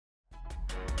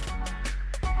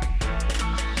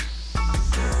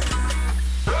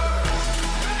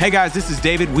Hey guys, this is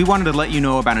David. We wanted to let you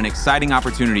know about an exciting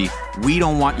opportunity we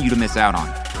don't want you to miss out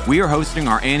on. We are hosting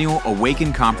our annual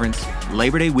Awaken Conference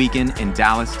Labor Day weekend in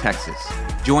Dallas, Texas.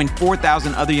 Join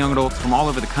 4,000 other young adults from all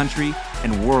over the country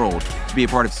and world to be a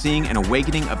part of seeing an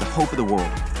awakening of the hope of the world,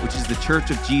 which is the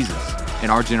Church of Jesus in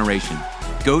our generation.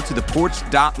 Go to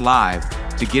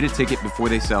theporch.live to get a ticket before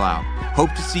they sell out.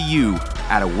 Hope to see you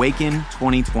at Awaken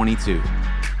 2022.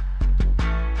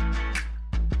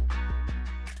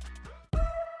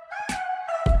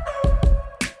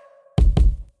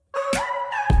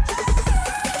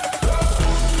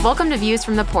 Welcome to Views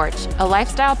from the Porch, a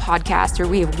lifestyle podcast where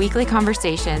we have weekly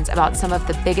conversations about some of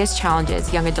the biggest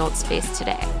challenges young adults face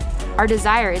today. Our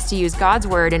desire is to use God's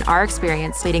word and our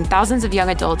experience leading thousands of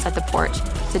young adults at the porch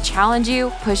to challenge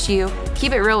you, push you,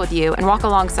 keep it real with you, and walk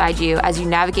alongside you as you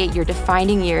navigate your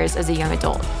defining years as a young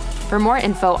adult. For more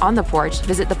info on The Porch,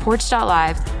 visit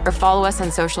theporch.live or follow us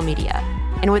on social media.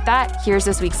 And with that, here's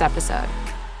this week's episode.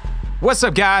 What's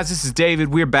up, guys? This is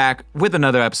David. We're back with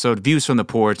another episode, Views from the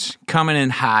Porch, coming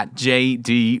in hot,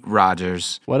 J.D.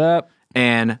 Rogers. What up?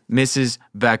 And Mrs.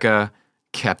 Becca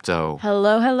Kepto.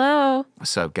 Hello, hello.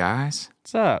 What's up, guys?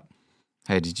 What's up?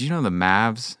 Hey, did you know the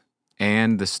Mavs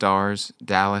and the Stars,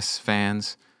 Dallas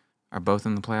fans, are both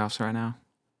in the playoffs right now?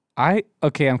 I'm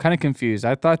kind of confused.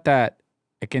 I thought that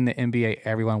like in the NBA,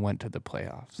 everyone went to the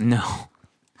playoffs.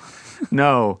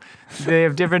 No, they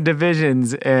have different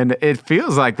divisions, and it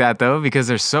feels like that, though, because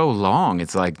they're so long.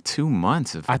 It's like 2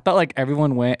 months of... I thought like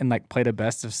everyone went and like played a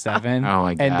best of 7. Oh,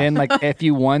 my God. And then like if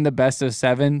you won the best of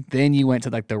 7, then you went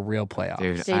to like the real playoffs.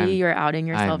 Dude, JD, you're outing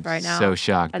yourself right now. I'm so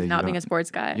shocked. As that not you being a don't-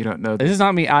 sports guy. You don't know. This is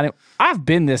not me outing. I've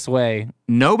been this way.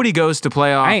 Nobody goes to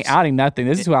playoffs. I ain't outing nothing.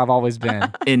 This is who I've always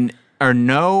been.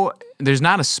 There's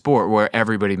not a sport where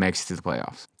everybody makes it to the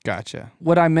playoffs. Gotcha.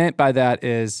 What I meant by that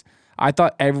is I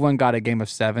thought everyone got a game of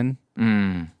 7.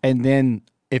 And then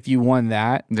if you won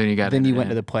that, Then you went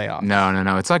to the playoffs.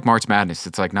 No. It's like March Madness.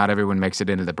 It's like not everyone makes it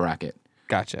into the bracket.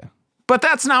 Gotcha. But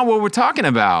that's not what we're talking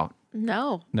about.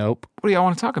 No. Nope. What do y'all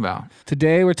want to talk about?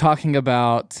 Today we're talking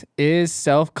about, is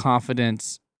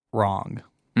self-confidence wrong?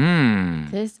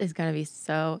 This is going to be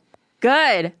so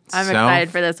good. I'm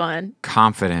excited for this one.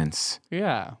 Confidence.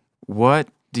 Yeah. What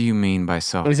do you mean by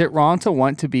self? Is it wrong to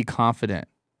want to be confident?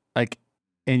 Like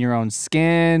in your own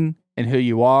skin, in who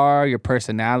you are, your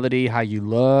personality, how you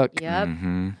look. Yep.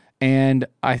 Mm-hmm. And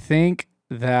I think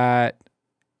that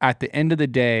at the end of the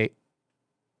day,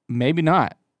 maybe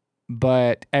not,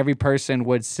 but every person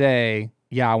would say,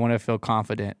 yeah, I want to feel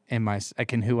confident in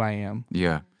in who I am.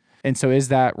 Yeah. And so is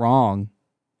that wrong?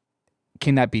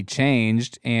 Can that be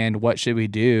changed? And what should we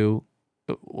do?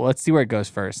 Well, let's see where it goes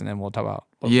first, and then we'll talk about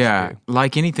what we should do.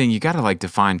 Like anything, you got to like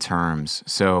define terms.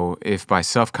 So if by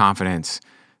self-confidence,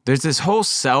 there's this whole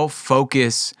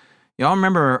self-focus. Y'all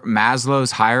remember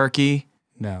Maslow's hierarchy?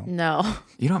 No.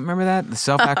 You don't remember that? The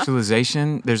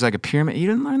self-actualization? There's like a pyramid. You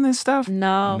didn't learn this stuff?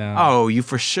 No. Oh, you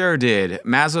for sure did.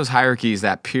 Maslow's hierarchy is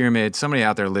that pyramid. Somebody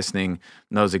out there listening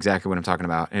knows exactly what I'm talking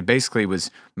about. And it basically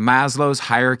was Maslow's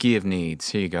hierarchy of needs.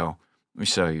 Here you go. Let me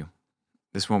show you.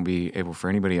 This won't be able for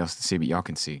anybody else to see, but y'all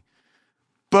can see.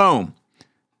 Boom.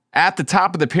 At the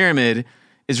top of the pyramid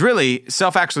is really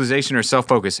self-actualization or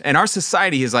self-focus. And our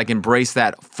society has like embraced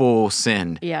that full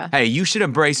send. Yeah. Hey, you should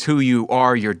embrace who you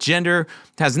are. Your gender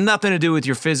has nothing to do with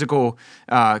your physical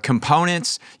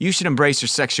components. You should embrace your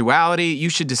sexuality. You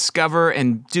should discover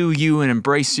and do you and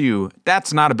embrace you.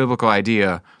 That's not a biblical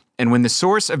idea. And when the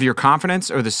source of your confidence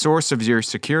or the source of your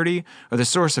security or the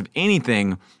source of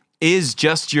anything is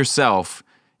just yourself,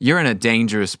 you're in a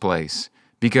dangerous place.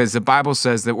 Because the Bible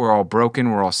says that we're all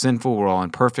broken, we're all sinful, we're all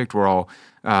imperfect, we're all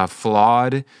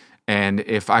flawed. And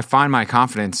if I find my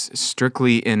confidence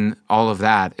strictly in all of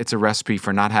that, it's a recipe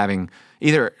for not having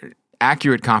either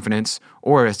accurate confidence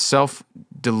or a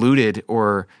self-deluded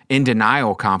or in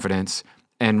denial confidence.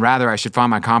 And rather, I should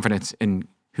find my confidence in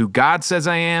who God says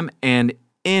I am and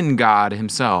in God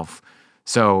himself.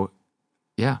 So,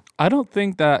 yeah. I don't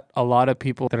think that a lot of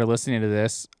people that are listening to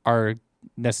this are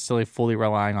necessarily fully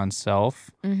relying on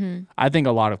self. Mm-hmm. I think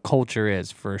a lot of culture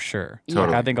is for sure. Totally.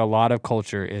 Like, I think a lot of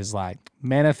culture is like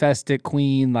manifest it,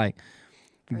 queen, like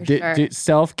Sure.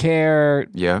 self-care,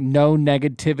 Yeah. no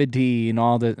negativity and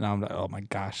all that. And I'm like, oh my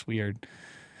gosh, weird.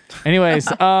 Anyways,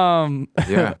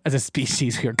 as a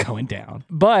species, we are going down.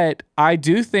 But I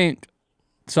do think,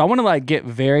 so I want to like get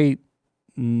very,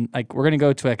 like we're going to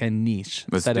go to like a niche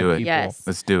Let's set do of it. people. Yes.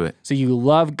 Let's do it. So you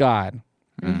love God.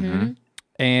 Mm-hmm.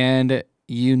 And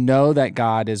you know that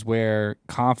God is where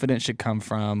confidence should come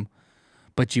from,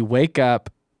 but you wake up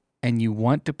and you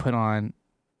want to put on,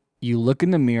 you look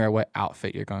in the mirror what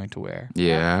outfit you're going to wear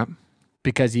Yeah.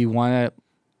 because you want to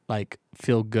like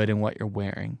feel good in what you're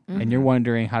wearing. And you're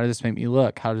wondering, how does this make me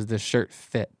look? How does this shirt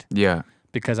fit? Yeah.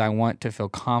 Because I want to feel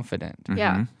confident.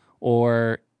 Yeah.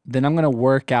 Or then I'm going to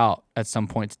work out at some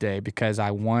point today because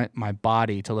I want my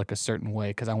body to look a certain way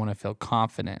because I want to feel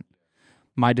confident.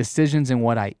 My decisions in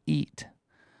what I eat.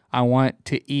 I want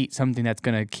to eat something that's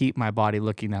going to keep my body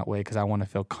looking that way because I want to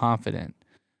feel confident.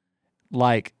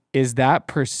 Like, is that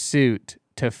pursuit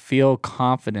to feel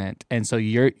confident? And so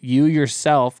you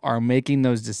yourself are making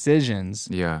those decisions.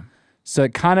 Yeah. So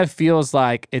it kind of feels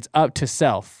like it's up to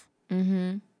self.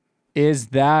 Is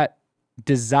that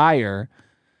desire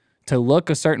to look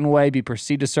a certain way, be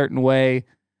perceived a certain way,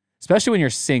 especially when you're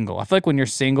single? I feel like when you're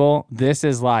single, this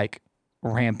is like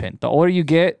rampant. The older you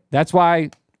get, that's why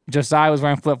Josiah was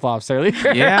wearing flip-flops earlier.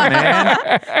 Yeah,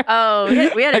 man. Oh,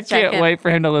 we had to I check can't in. wait for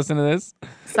him to listen to this.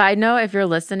 Side note, if you're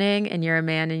listening and you're a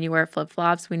man and you wear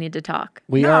flip-flops, we need to talk.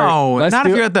 No, let's not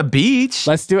do, if you're at the beach.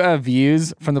 Let's do a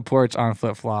views from the porch on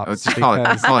flip-flops. Let's call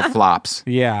it flops.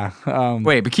 Yeah.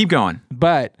 Wait, but keep going.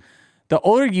 But the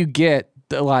older you get,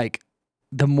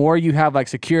 the more you have like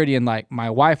security and like, my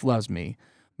wife loves me,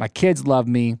 my kids love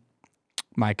me,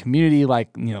 my community, like,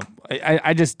 you know,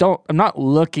 I just don't, I'm not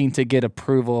looking to get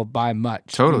approval by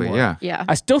much. Totally, anymore. Yeah.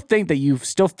 I still think that you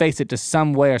still face it to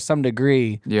some way or some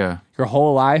degree Yeah. your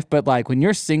whole life. But like when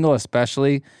you're single,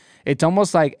 especially, it's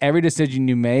almost like every decision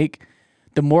you make,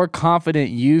 the more confident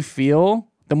you feel,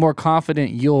 the more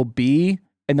confident you'll be,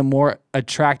 and the more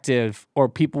attractive or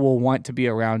people will want to be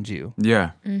around you.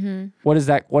 Yeah. What is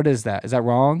that? Is that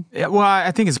wrong? Yeah, well,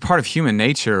 I think it's part of human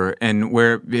nature, and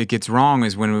where it gets wrong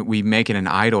is when we make it an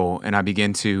idol, and I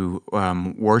begin to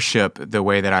worship the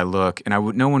way that I look.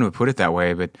 And no one would put it that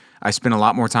way, but I spend a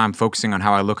lot more time focusing on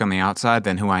how I look on the outside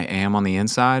than who I am on the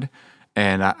inside.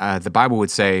 And the Bible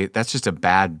would say that's just a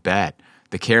bad bet.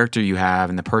 The character you have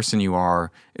and the person you are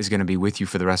is going to be with you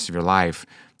for the rest of your life.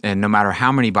 And no matter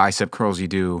how many bicep curls you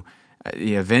do,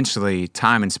 eventually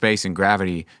time and space and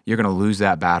gravity, you're going to lose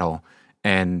that battle.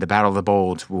 And the battle of the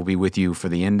bold will be with you for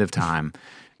the end of time.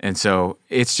 And so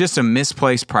it's just a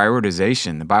misplaced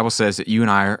prioritization. The Bible says that you and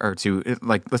I are to,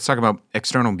 like, let's talk about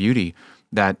external beauty,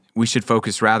 that we should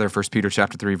focus rather, 1 Peter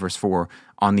chapter 3, verse 4,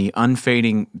 on the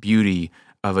unfading beauty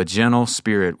of a gentle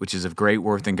spirit, which is of great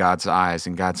worth in God's eyes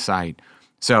and God's sight.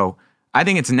 So I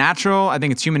think it's natural. I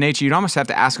think it's human nature. You'd almost have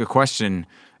to ask a question.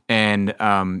 And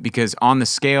because on the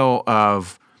scale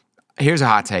of, here's a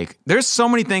hot take. There's so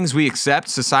many things we accept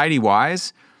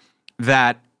society-wise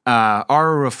that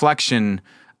are a reflection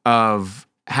of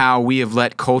how we have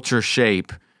let culture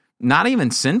shape, not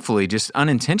even sinfully, just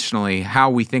unintentionally, how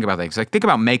we think about things. Like, think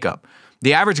about makeup.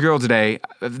 The average girl today,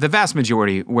 the vast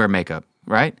majority wear makeup,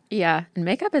 right? Yeah. And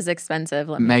makeup is expensive,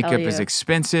 let me tell Makeup you. is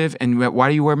expensive. And why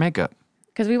do you wear makeup?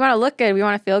 Because we want to look good. We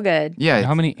want to feel good. Yeah. You know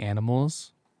how many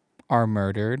animals are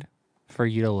murdered for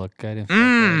you to look good and feel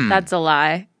good? That's a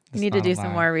lie. You need to not a do some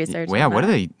lie. more research. Well, yeah, on what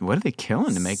that. are they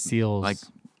killing to make Seals. like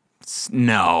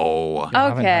no. You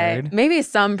haven't Okay, heard? maybe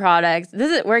some products.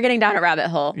 We're getting down a rabbit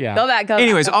hole. Yeah. Go back.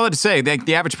 Anyways, back. all that to say,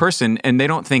 the average person, and they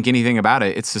don't think anything about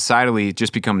it. It's societally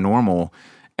just become normal,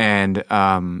 and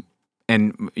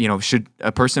you know, should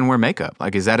a person wear makeup?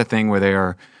 Like, is that a thing where they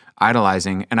are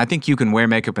idolizing? And I think you can wear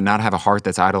makeup and not have a heart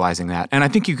that's idolizing that. And I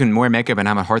think you can wear makeup and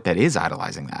have a heart that is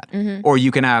idolizing that. Or you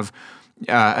can have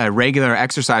a regular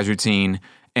exercise routine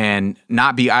and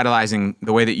not be idolizing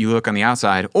the way that you look on the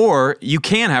outside. Or you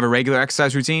can have a regular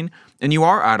exercise routine and you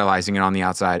are idolizing it on the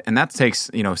outside. And that takes,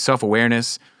 you know,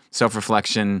 self-awareness,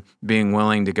 self-reflection, being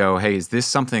willing to go, hey, is this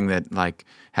something that like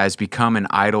has become an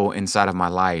idol inside of my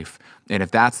life? And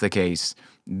if that's the case,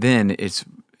 then it's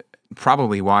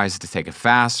probably wise to take a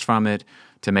fast from it,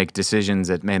 to make decisions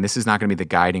that, man, this is not going to be the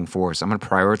guiding force. I'm going to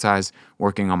prioritize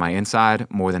working on my inside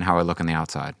more than how I look on the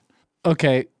outside.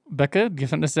 Okay, Becca, do you have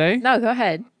something to say? No, go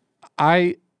ahead.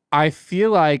 I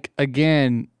feel like,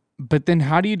 again, but then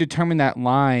how do you determine that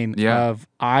line of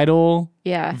idol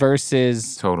Yeah.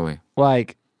 versus Totally.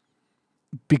 like,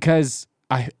 because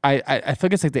I feel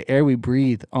like it's like the air we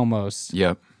breathe almost,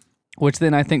 Yep. which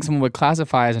then I think someone would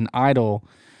classify as an idol.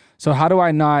 So how do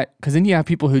I not, because then you have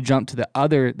people who jump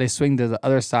to they swing to the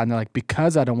other side and they're like,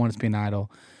 because I don't want it to be an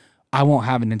idol, I won't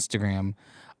have an Instagram.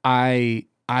 I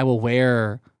will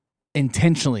wear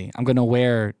intentionally. I'm going to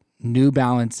wear New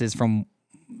Balances from.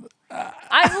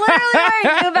 I'm literally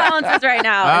wearing New Balances right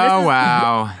now. and Oh,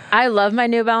 wow. I love my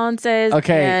New Balances.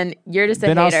 Okay. And you're just a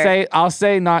Then hater. I'll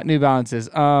say not New Balances.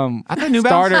 I thought New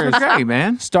Balance was great,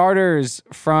 man. Starters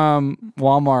from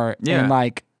Walmart. Yeah. And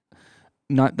like,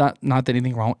 not that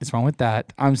anything is wrong with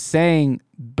that. I'm saying,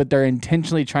 but they're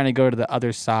intentionally trying to go to the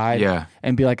other side. Yeah.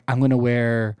 And be like, I'm going to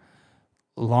wear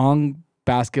long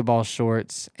basketball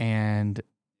shorts and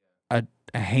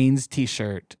a Hanes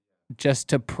t-shirt just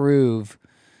to prove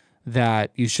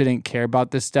that you shouldn't care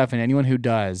about this stuff. And anyone who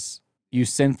does, you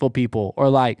sinful people. Or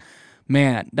like,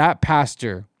 man, that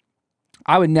pastor,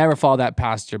 I would never follow that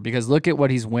pastor because look at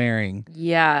what he's wearing.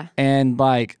 Yeah. And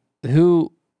like,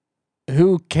 who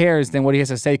cares then what he has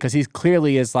to say? Because he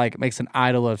clearly is like, makes an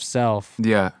idol of self.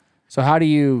 Yeah. So how do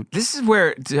you... This is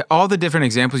where all the different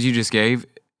examples you just gave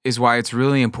is why it's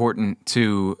really important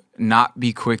to not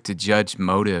be quick to judge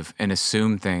motive and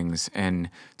assume things and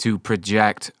to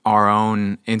project our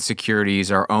own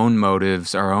insecurities, our own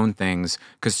motives, our own things.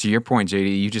 Because to your point,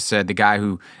 JD, you just said the guy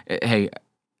who, hey,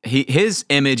 his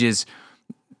image is,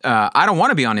 I don't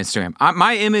want to be on Instagram.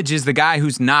 My image is the guy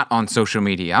who's not on social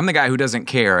media. I'm the guy who doesn't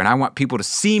care, and I want people to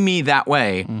see me that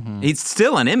way. Mm-hmm. It's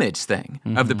still an image thing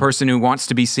of the person who wants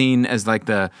to be seen as like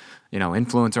the,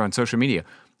 influencer on social media.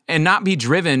 And not be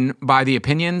driven by the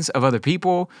opinions of other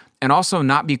people, and also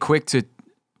not be quick to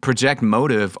project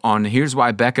motive on here's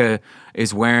why Becca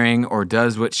is wearing or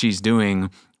does what she's doing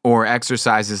or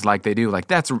exercises like they do. Like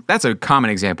that's a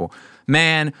common example.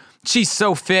 Man, she's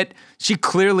so fit. She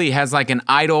clearly has like an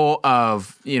idol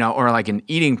of, or like an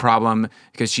eating problem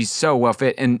because she's so well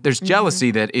fit. And there's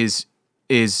jealousy that is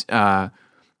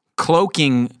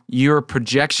cloaking your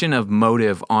projection of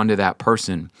motive onto that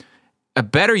person. A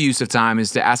better use of time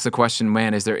is to ask the question,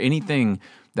 man, is there anything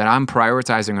that I'm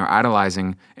prioritizing or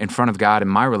idolizing in front of God in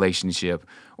my relationship?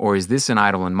 Or is this an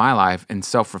idol in my life? And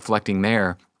self-reflecting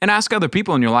there. And ask other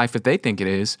people in your life if they think it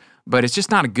is. But it's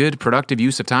just not a good, productive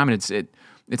use of time. And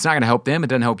it's not going to help them. It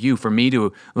doesn't help you. For me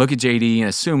to look at JD and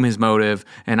assume his motive,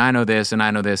 and I know this, and I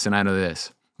know this, and I know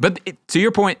this. But to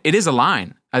your point, it is a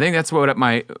line. I think that's why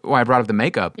I brought up the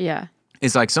makeup. Yeah.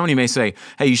 It's like somebody may say,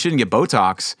 hey, you shouldn't get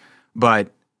Botox,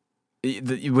 but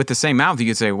with the same mouth, you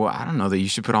could say, well, I don't know that you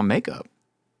should put on makeup.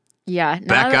 Yeah.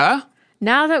 Becca?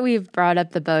 Now that we've brought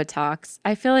up the Botox,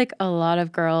 I feel like a lot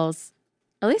of girls,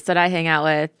 at least that I hang out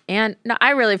with, and no,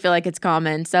 I really feel like it's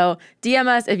common. So DM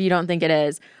us if you don't think it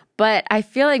is. But I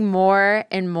feel like more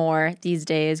and more these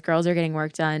days, girls are getting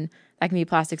work done. That can be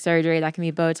plastic surgery. That can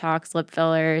be Botox, lip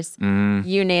fillers,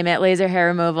 you name it, laser hair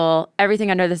removal,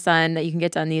 everything under the sun that you can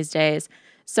get done these days.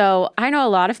 So I know a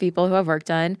lot of people who have work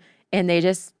done, and they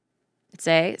just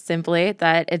say simply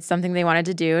that it's something they wanted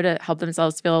to do to help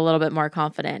themselves feel a little bit more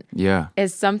confident. Yeah.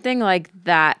 Is something like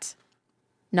that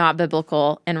not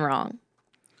biblical and wrong?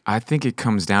 I think it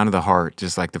comes down to the heart,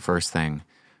 just like the first thing.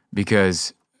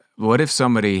 Because what if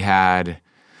somebody had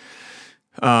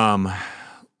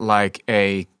like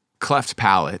a cleft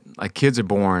palate, like kids are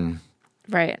born,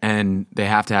 right, and they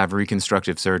have to have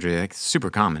reconstructive surgery, like super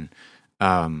common.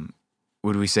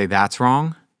 Would we say that's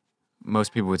wrong?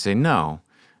 Most people would say no.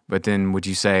 But then would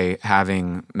you say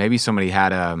maybe somebody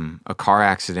had a car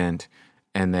accident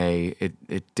and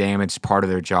it damaged part of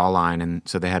their jawline, and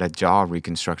so they had a jaw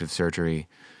reconstructive surgery.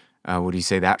 Would you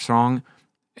say that's wrong?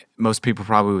 Most people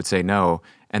probably would say no.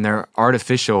 And there are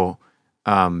artificial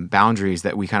boundaries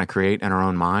that we kind of create in our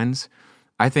own minds.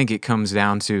 I think it comes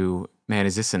down to, man,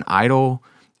 is this an idol?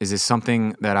 Is this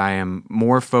something that I am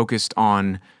more focused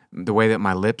on the way that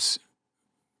my lips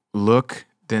look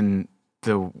than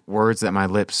the words that my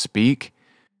lips speak?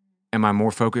 Am I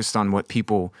more focused on what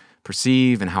people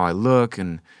perceive and how I look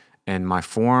and my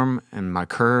form and my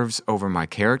curves over my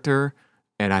character?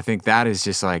 And I think that is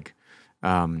just like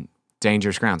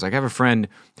dangerous grounds. Like I have a friend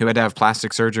who had to have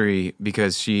plastic surgery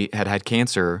because she had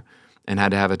cancer and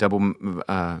had to have a double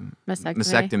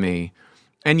mastectomy.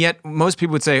 And yet most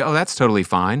people would say, oh, that's totally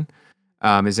fine.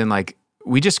 As in like,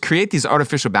 we just create these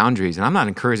artificial boundaries, and I'm not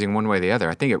encouraging one way or the other.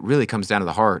 I think it really comes down to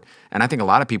the heart. And I think a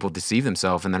lot of people deceive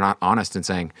themselves, and they're not honest in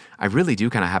saying, I really do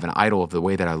kind of have an idol of the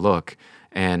way that I look,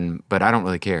 but I don't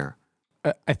really care.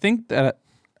 I think that,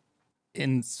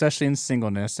 especially in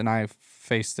singleness, and I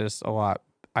face this a lot,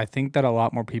 I think that a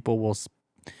lot more people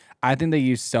I think they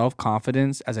use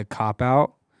self-confidence as a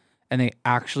cop-out, and they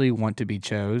actually want to be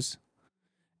chose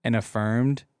and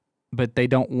affirmed, but they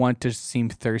don't want to seem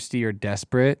thirsty or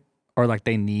desperate, or like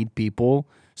they need people,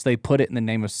 so they put it in the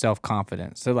name of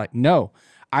self-confidence. They're like, no,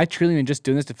 I truly am just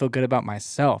doing this to feel good about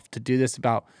myself, to do this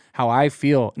about how I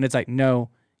feel. And it's like, no,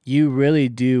 you really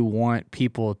do want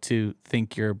people to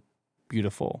think you're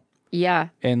beautiful. Yeah.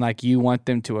 And like you want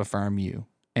them to affirm you,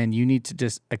 and you need to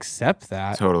just accept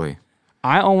that. Totally.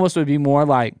 I almost would be more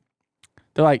like,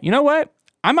 they're like, you know what?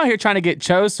 I'm out here trying to get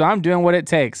chose, so I'm doing what it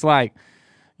takes. Like,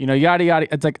 yada,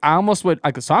 yada. It's like, I almost would,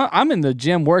 like, so I'm in the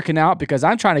gym working out because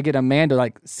I'm trying to get a man to,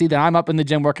 like, see that I'm up in the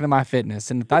gym working on my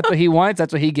fitness. And if that's what he wants,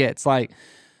 that's what he gets. Like,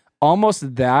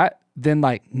 almost that, then,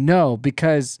 like, no,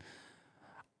 because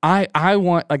I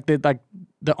want, like,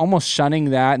 the almost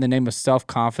shunning that in the name of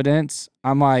self-confidence,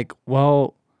 I'm like,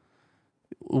 well,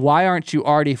 why aren't you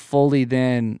already fully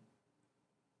then,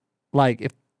 like,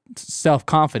 if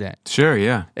self-confident? Sure,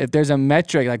 yeah. If there's a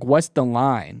metric, like, what's the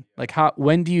line? Like,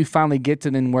 when do you finally get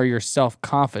to then where you're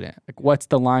self-confident? Like, what's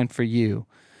the line for you?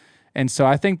 And so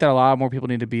I think that a lot more people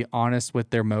need to be honest with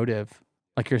their motive,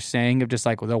 like you're saying, of just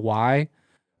like the why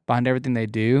behind everything they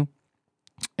do.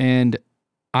 And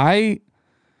I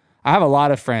have a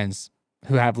lot of friends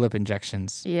who have lip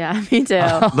injections. Yeah, me too.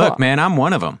 Look, man, I'm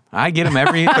one of them. I get them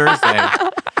every Thursday.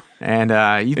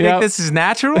 And you think this is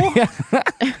natural?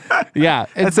 Yeah.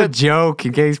 That's a joke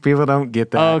in case people don't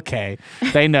get that. Okay.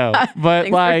 They know.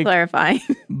 But Thanks for clarifying.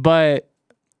 But,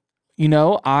 you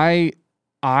know, I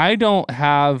don't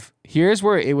have, here's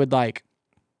where it would like,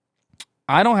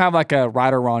 I don't have like a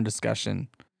right or wrong discussion.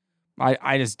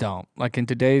 I just don't. Like in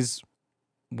today's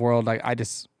world, like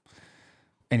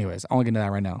anyways, I won't get into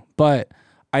that right now. But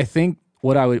I think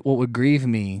what would grieve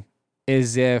me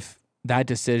is if that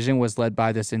decision was led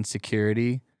by this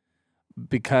insecurity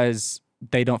because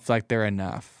they don't feel like they're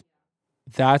enough.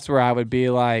 That's where I would be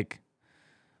like,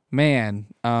 man,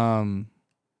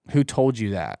 who told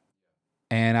you that?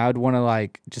 And I would want to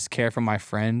like just care for my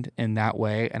friend in that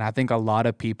way. And I think a lot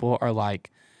of people are like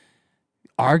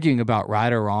arguing about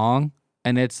right or wrong.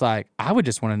 And it's like, I would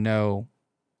just want to know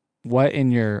what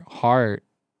in your heart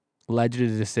led you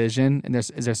to the decision. And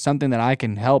is there something that I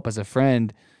can help as a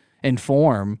friend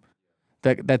inform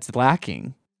that's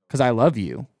lacking? Because I love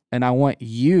you. And I want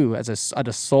you at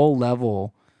a soul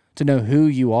level to know who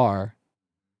you are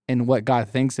and what God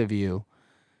thinks of you,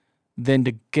 than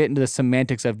to get into the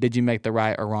semantics of did you make the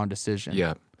right or wrong decision.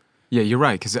 Yeah, you're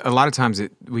right. Because a lot of times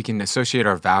we can associate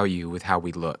our value with how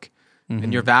we look. Mm-hmm.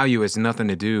 And your value has nothing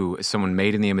to do with someone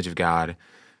made in the image of God,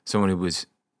 someone who was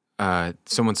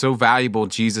someone so valuable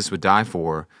Jesus would die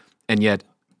for, and yet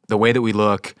the way that we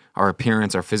look, our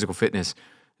appearance, our physical fitness,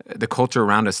 the culture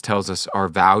around us tells us our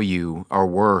value, our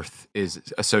worth is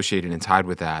associated and tied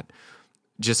with that.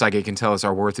 Just like it can tell us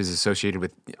our worth is associated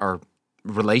with our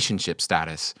relationship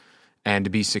status. And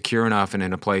to be secure enough and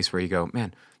in a place where you go,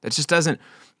 man, that just doesn't,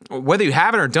 whether you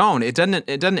have it or don't, it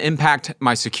doesn't impact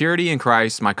my security in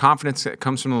Christ, my confidence that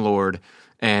comes from the Lord,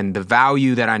 and the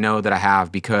value that I know that I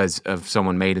have because of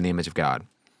someone made in the image of God.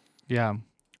 Yeah.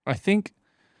 I think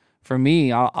for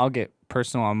me, I'll get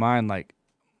personal on mine. Like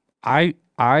I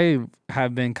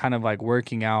have been kind of like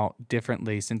working out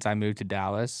differently since I moved to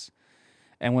Dallas.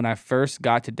 And when I first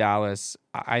got to Dallas,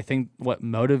 I think what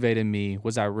motivated me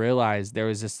was I realized there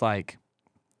was this like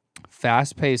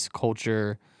fast-paced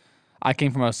culture. I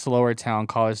came from a slower town,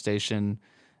 College Station,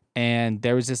 and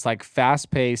there was this like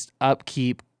fast-paced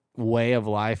upkeep way of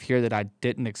life here that I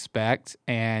didn't expect.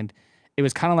 And it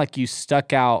was kind of like you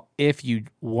stuck out if you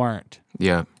weren't.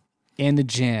 Yeah. In the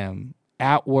gym,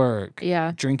 at work,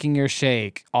 drinking your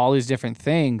shake, all these different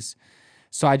things.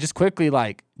 So I just quickly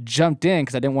like jumped in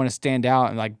because I didn't want to stand out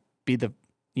and like be the,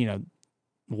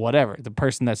 whatever, the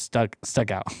person that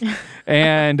stuck out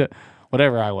and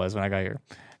whatever I was when I got here.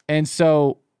 And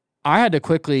so I had to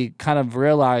quickly kind of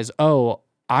realize, oh,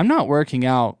 I'm not working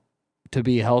out to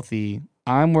be healthy.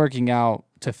 I'm working out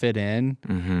to fit in.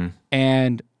 Mm-hmm.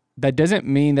 And that doesn't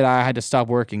mean that I had to stop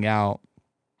working out.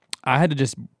 I had to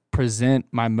just present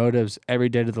my motives every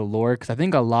day to the Lord because I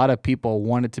think a lot of people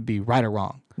want it to be right or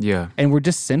wrong. Yeah. And we're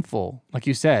just sinful. Like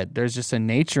you said, there's just a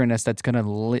nature in us that's going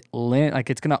to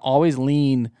it's going to always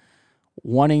lean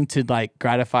wanting to like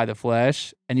gratify the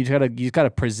flesh. And you just got to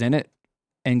present it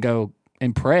and go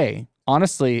and pray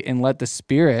honestly and let the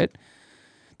Spirit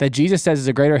that Jesus says is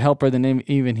a greater helper than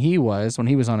even he was when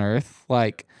he was on earth.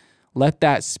 Like let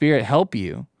that Spirit help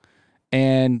you.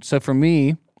 And so for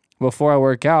me, before I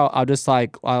work out, I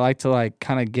like to like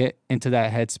kind of get into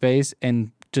that headspace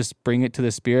and just bring it to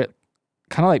the Spirit.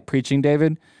 Kind of like preaching,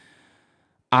 David.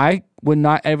 I would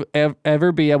not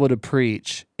ever be able to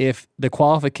preach if the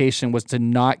qualification was to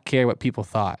not care what people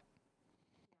thought.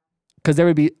 Because there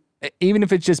would be, even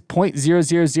if it's just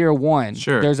 0.0001,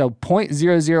 sure, there's a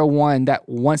 0.001 that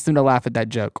wants them to laugh at that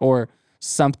joke or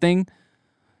something.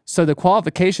 So the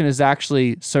qualification is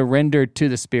actually surrendered to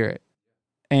the Spirit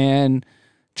and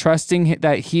trusting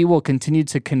that he will continue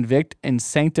to convict and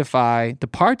sanctify the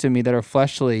parts of me that are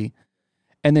fleshly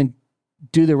and then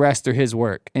do the rest through his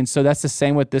work. And so that's the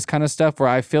same with this kind of stuff where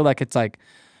I feel like it's like,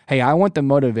 hey, I want the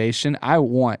motivation. I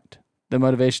want the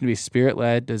motivation to be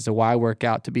Spirit-led as to why I work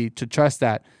out, to trust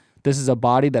that this is a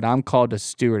body that I'm called to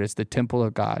steward. It's the temple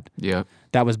of God. Yeah.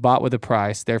 That was bought with a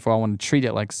price. Therefore, I want to treat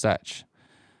it like such.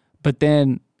 But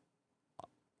then,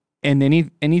 and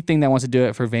anything that wants to do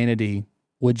it for vanity,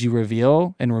 would you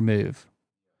reveal and remove?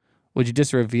 would you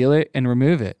just reveal it and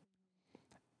remove it?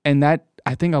 And that,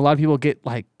 I think a lot of people get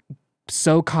like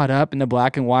so caught up in the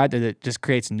black and white that it just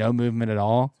creates no movement at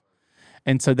all.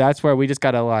 And so that's where we just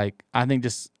got to like, I think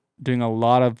just doing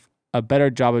a better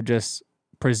job of just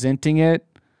presenting it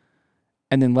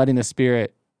and then letting the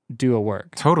Spirit do a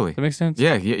work. Totally. Does that make sense?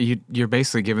 Yeah, you're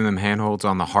basically giving them handholds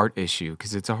on the heart issue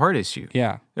because it's a heart issue.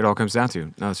 Yeah. It all comes down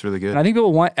to. No, it's really good. And I think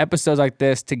people want episodes like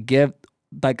this to give,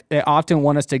 like they often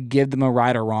want us to give them a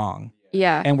right or wrong.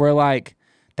 Yeah. And we're like,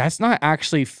 that's not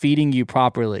actually feeding you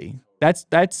properly. That's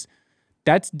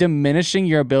diminishing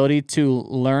your ability to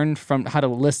learn from how to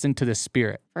listen to the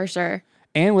Spirit. For sure.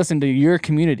 And listen to your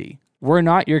community. We're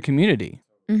not your community.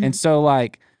 Mm-hmm. And so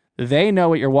like they know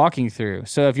what you're walking through.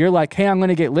 So if you're like, hey, I'm going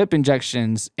to get lip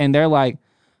injections, and they're like,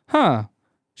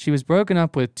 she was broken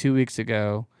up with 2 weeks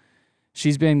ago.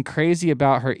 She's been crazy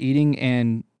about her eating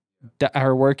and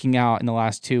her working out in the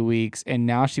last 2 weeks, and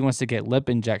now she wants to get lip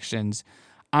injections.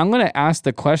 I'm going to ask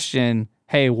the question,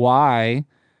 hey, why?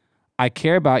 I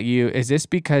care about you. Is this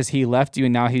because he left you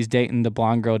and now he's dating the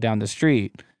blonde girl down the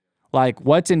street? Like,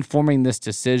 what's informing this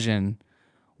decision?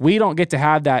 We don't get to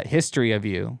have that history of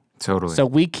you. Totally. So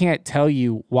we can't tell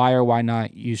you why or why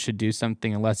not you should do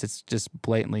something unless it's just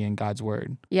blatantly in God's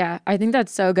word. Yeah, I think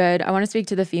that's so good. I want to speak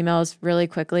to the females really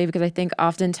quickly because I think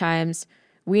oftentimes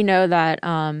we know that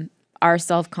our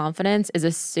self-confidence is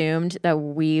assumed that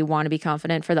we want to be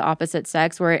confident for the opposite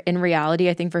sex, where in reality,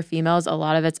 I think for females, a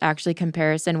lot of it's actually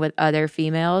comparison with other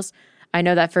females. I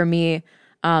know that for me,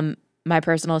 my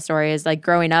personal story is like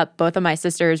growing up, both of my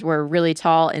sisters were really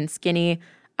tall and skinny.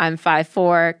 I'm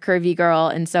 5'4", curvy girl.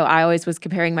 And so I always was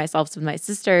comparing myself with my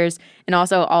sisters, and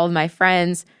also all of my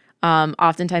friends,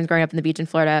 oftentimes growing up in the beach in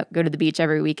Florida, go to the beach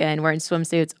every weekend, wearing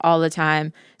swimsuits all the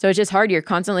time. So it's just hard. You're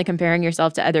constantly comparing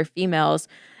yourself to other females.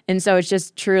 And so it's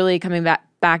just truly coming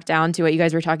back down to what you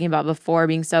guys were talking about before,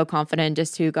 being so confident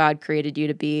just who God created you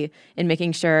to be and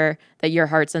making sure that your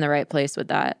heart's in the right place with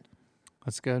that.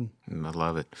 That's good. I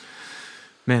love it.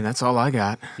 Man, that's all I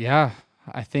got. Yeah.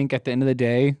 I think at the end of the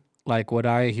day, like what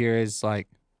I hear is like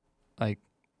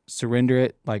surrender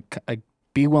it, like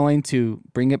be willing to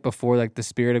bring it before like the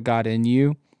Spirit of God in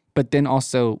you, but then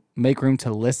also make room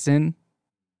to listen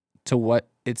to what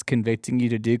it's convicting you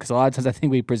to do. Because a lot of times I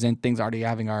think we present things already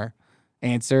having our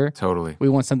answer. Totally. We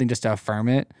want something just to affirm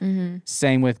it. Mm-hmm.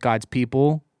 Same with God's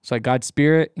people. So like God's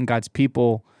Spirit and God's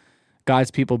people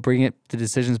bring it to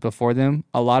decisions before them.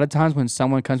 A lot of times when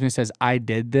someone comes to me and says, I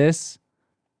did this,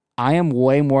 I am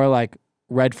way more like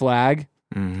red flag.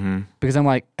 Mm-hmm. Because I'm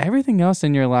like, everything else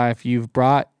in your life you've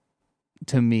brought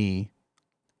to me,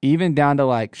 even down to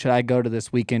like, should I go to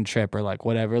this weekend trip or like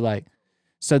whatever, like,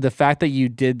 so the fact that you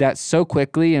did that so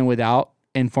quickly and without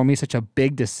informing such a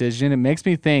big decision, it makes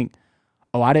me think,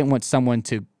 oh, I didn't want someone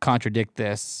to contradict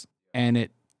this, and it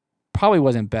probably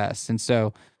wasn't best. And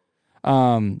so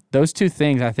those two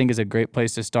things I think is a great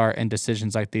place to start in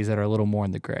decisions like these that are a little more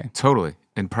in the gray. Totally.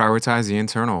 And prioritize the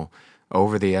internal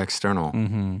over the external.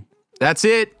 Mm-hmm. That's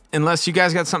it, unless you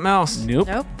guys got something else.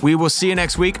 Nope. We will see you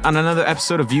next week on another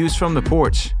episode of Views from the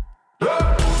Porch.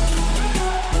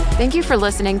 Thank you for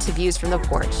listening to Views from the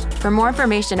Porch. For more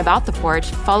information about The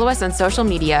Porch, follow us on social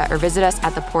media or visit us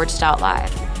at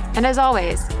theporch.live. And as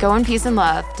always, go in peace and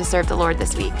love to serve the Lord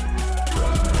this week.